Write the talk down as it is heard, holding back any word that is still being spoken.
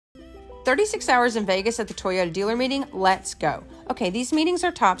36 hours in Vegas at the Toyota dealer meeting. Let's go. Okay, these meetings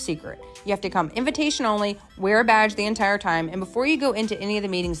are top secret. You have to come invitation only, wear a badge the entire time, and before you go into any of the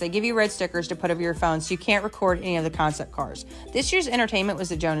meetings, they give you red stickers to put over your phone so you can't record any of the concept cars. This year's entertainment was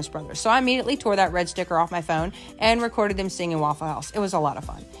the Jonas Brothers, so I immediately tore that red sticker off my phone and recorded them singing Waffle House. It was a lot of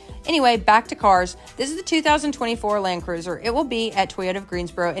fun. Anyway, back to cars. This is the 2024 Land Cruiser. It will be at Toyota of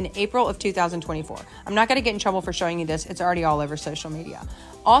Greensboro in April of 2024. I'm not going to get in trouble for showing you this. It's already all over social media.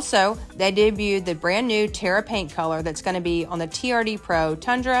 Also, they debuted the brand new Terra paint color that's going to be on the TRD Pro,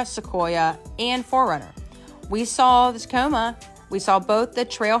 Tundra, Sequoia, and 4Runner. We saw the Tacoma. We saw both the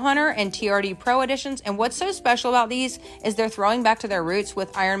Trailhunter and TRD Pro editions, and what's so special about these is they're throwing back to their roots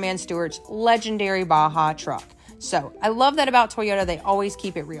with Ironman Stewart's legendary Baja truck. So I love that about Toyota. They always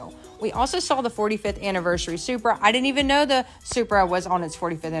keep it real. We also saw the 45th anniversary Supra. I didn't even know the Supra was on its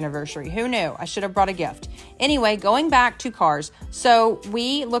 45th anniversary. Who knew? I should have brought a gift. Anyway, going back to cars. So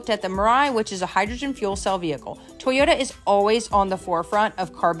we looked at the Mirai, which is a hydrogen fuel cell vehicle. Toyota is always on the forefront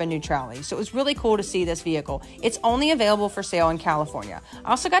of carbon neutrality. So it was really cool to see this vehicle. It's only available for sale in California. I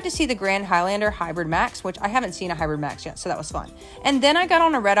also got to see the Grand Highlander Hybrid Max, which I haven't seen a Hybrid Max yet, so that was fun. And then I got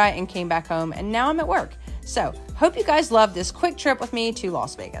on a red eye and came back home, and now I'm at work. So hope you guys loved this quick trip with me to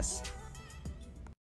Las Vegas.